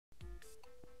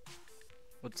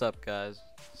What's up, guys?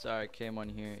 Sorry I came on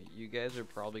here. You guys are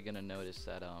probably gonna notice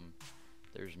that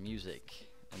there's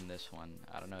music in this one.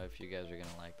 I don't know if you guys are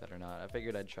gonna like that or not. I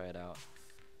figured I'd try it out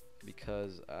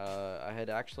because I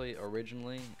had actually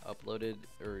originally uploaded,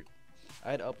 or I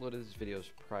had uploaded this video as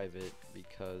private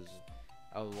because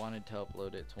I wanted to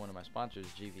upload it to one of my sponsors,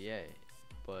 GVA,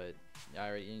 but I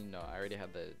already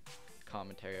had the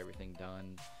commentary, everything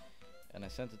done, and I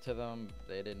sent it to them.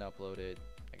 They didn't upload it.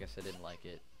 I guess they didn't like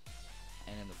it.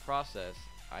 And in the process,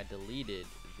 I deleted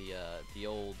the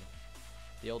old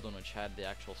one, which had the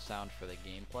actual sound for the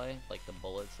gameplay, like the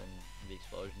bullets and the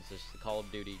explosions, just the Call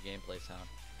of Duty gameplay sound,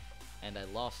 and I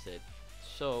lost it.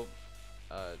 So,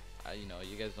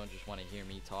 you guys don't just want to hear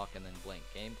me talk and then blank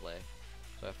gameplay.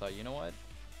 So I thought, you know what?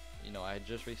 I had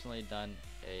just recently done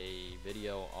a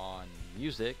video on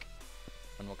music,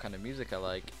 on what kind of music I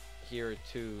like. Here are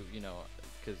two,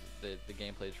 because the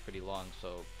gameplay is pretty long,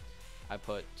 so I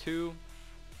put two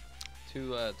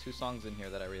songs in here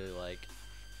that I really like,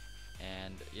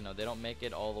 and they don't make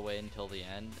it all the way until the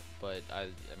end, but I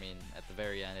mean at the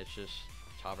very end it's just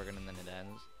chopper gun and then it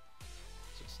ends,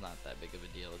 so it's not that big of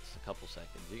a deal. It's a couple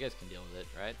seconds. You guys can deal with it,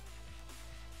 right?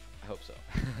 I hope so.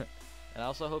 And I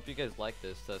also hope you guys like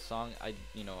this. The song,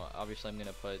 obviously I'm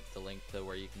gonna put the link to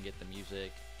where you can get the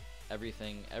music,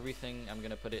 everything. I'm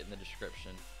gonna put it in the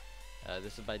description.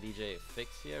 This is by DJ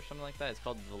Fixie or something like that. It's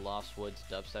called the Lost Woods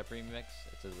Dubstep Remix.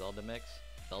 It's a Zelda mix,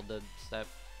 Zelda step,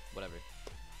 whatever.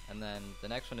 And then the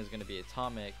next one is going to be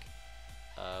Atomic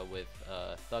with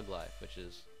Thug Life, which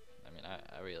is,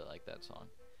 I really like that song.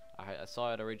 I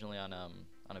saw it originally on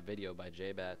a video by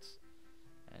J-Bats,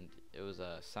 and it was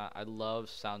a sound. I love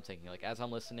sound syncing. Like as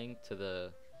I'm listening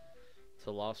to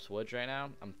Lost Woods right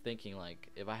now, I'm thinking like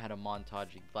if I had a montage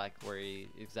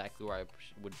exactly where I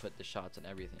would put the shots and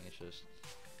everything. It's just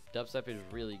dubstep is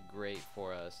really great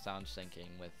for sound syncing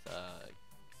with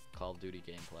Call of Duty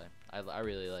gameplay. I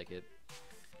really like it.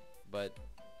 But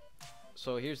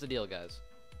so here's the deal, guys.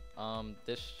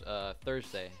 This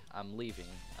Thursday I'm leaving.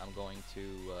 I'm going to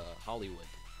Hollywood.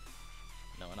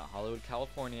 No, not Hollywood,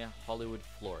 California. Hollywood,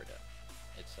 Florida.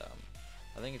 It's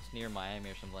I think it's near Miami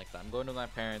or something like that. I'm going to my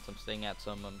parents. I'm staying at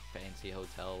some fancy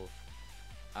hotel.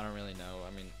 I don't really know.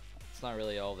 It's not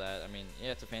really all that.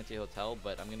 Yeah, it's a fancy hotel,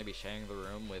 but I'm going to be sharing the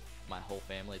room with my whole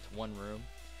family. It's one room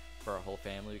for our whole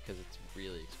family because it's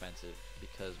really expensive,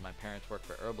 because my parents work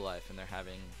for Herbalife and they're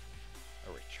having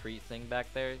a retreat thing back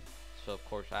there. So of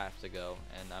course I have to go,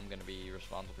 and I'm going to be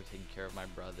responsible for taking care of my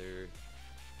brother.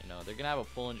 They're going to have a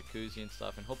pool and jacuzzi and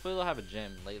stuff, and hopefully they'll have a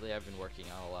gym. Lately I've been working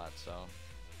out a lot, so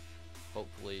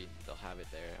hopefully they'll have it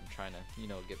there. I'm trying to,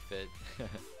 get fit.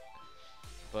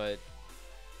 But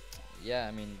yeah,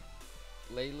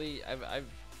 lately I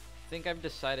think I've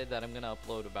decided that I'm gonna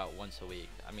upload about once a week.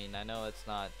 I know it's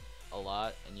not a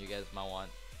lot, and you guys might want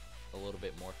a little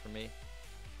bit more from me.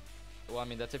 Well,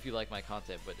 that's if you like my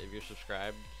content, but if you're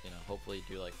subscribed, hopefully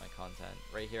you do like my content.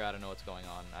 Right here, I don't know what's going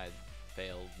on. I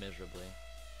failed miserably,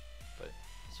 but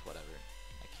it's whatever.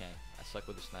 I suck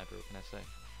with a sniper, what can I say?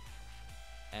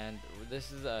 And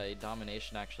this is a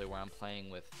domination actually where I'm playing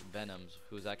with Venoms,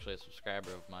 who's actually a subscriber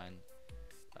of mine.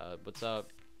 What's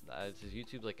up? It's his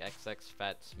YouTube, like XX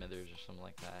Fat Smithers or something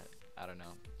like that. I don't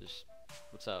know. Just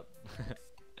what's up?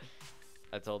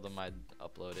 I told him I'd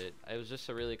upload it. It was just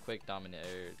a really quick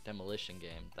demolition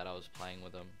game that I was playing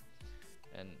with him,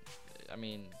 and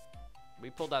we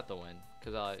pulled out the win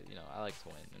because I like to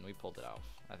win, and we pulled it off.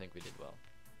 I think we did well.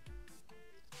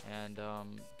 And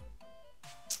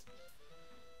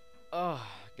oh,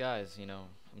 guys,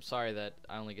 I'm sorry that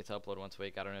I only get to upload once a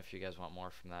week. I don't know if you guys want more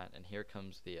from that. And here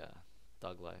comes the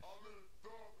Thug Life.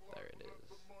 There it is.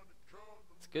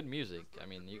 It's good music.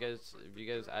 If you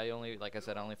guys, like I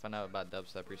said, I only found out about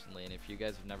dubstep recently, and if you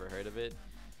guys have never heard of it,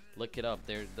 look it up.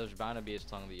 There's bound to be a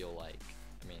song that you'll like.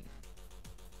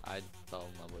 I fell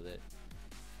in love with it.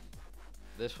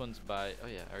 This one's by, oh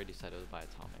yeah, I already said it was by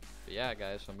Atomic. But yeah,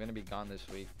 guys, so I'm gonna be gone this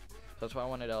week. So that's why I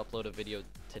wanted to upload a video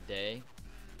today,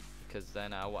 because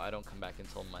then I don't come back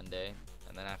until Monday,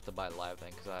 and then I have to buy live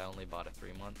then, because I only bought a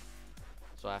 3-month.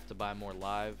 So I have to buy more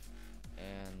live,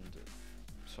 and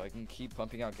so I can keep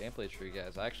pumping out gameplays for you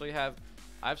guys. I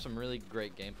have some really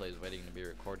great gameplays waiting to be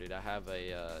recorded. I have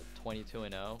a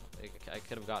 22-0. I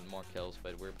could have gotten more kills,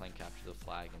 but we were playing capture the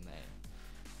flag, and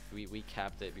we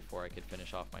capped it before I could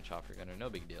finish off my chopper gunner. No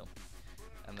big deal.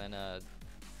 And then I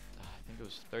think it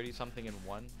was 30-something in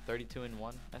 1, 32 in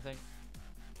 1, I think.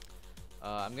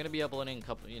 I'm gonna be uploading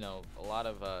a lot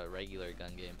of regular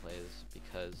gun gameplays,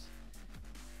 because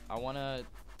I wanna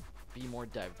be more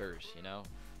diverse.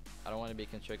 I don't want to be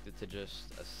constricted to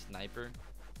just a sniper.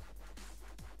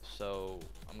 So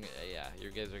yeah,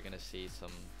 you guys are gonna see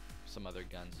some other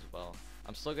guns as well.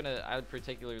 I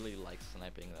particularly like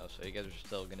sniping though, so you guys are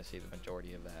still gonna see the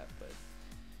majority of that, but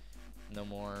no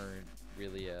more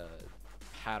really a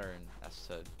pattern as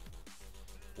to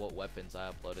what weapons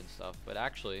I upload and stuff. But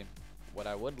actually, what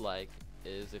I would like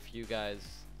is if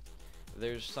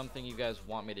there's something you guys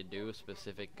want me to do, a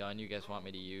specific gun you guys want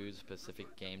me to use, specific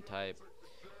game type,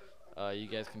 you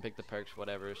guys can pick the perks,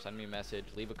 whatever, send me a message,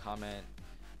 leave a comment,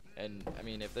 and I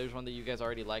mean, if there's one that you guys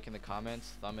already like in the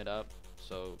comments, thumb it up,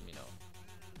 so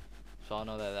so I'll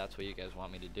know that that's what you guys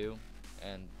want me to do,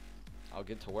 and I'll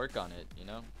get to work on it.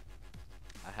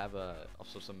 I have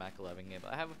also some Mac 11 game.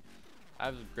 I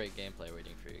have great gameplay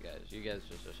waiting for you guys. You guys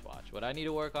just watch. What I need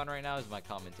to work on right now is my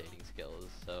commentating skills.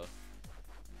 So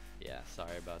yeah,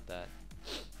 sorry about that.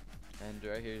 And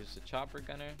right here's the chopper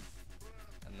gunner,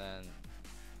 and then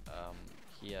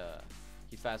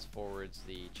he fast forwards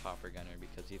the chopper gunner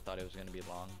because he thought it was gonna be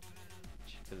long.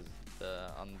 Because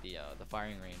on the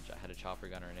firing range, I had a chopper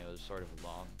gunner and it was sort of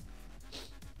long,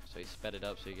 so he sped it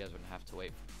up so you guys wouldn't have to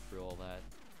wait through all that.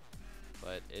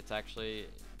 But it's actually,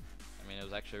 it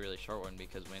was actually a really short one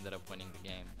because we ended up winning the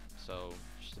game. So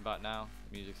just about now,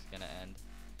 the music's gonna end,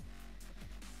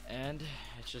 and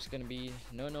it's just gonna be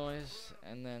no noise,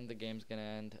 and then the game's gonna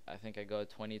end. I think I go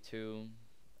 22-2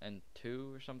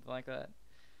 or something like that,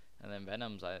 and then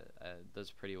Venom's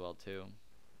does pretty well too.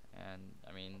 And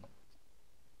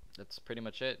that's pretty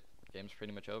much it. Game's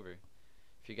pretty much over.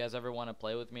 If you guys ever want to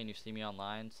play with me and you see me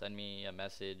online, send me a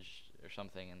message or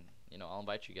something, and I'll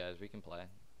invite you guys. We can play.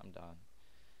 I'm down.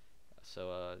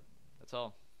 So that's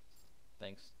all.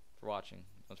 Thanks for watching.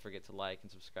 Don't forget to like and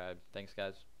subscribe. Thanks,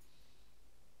 guys.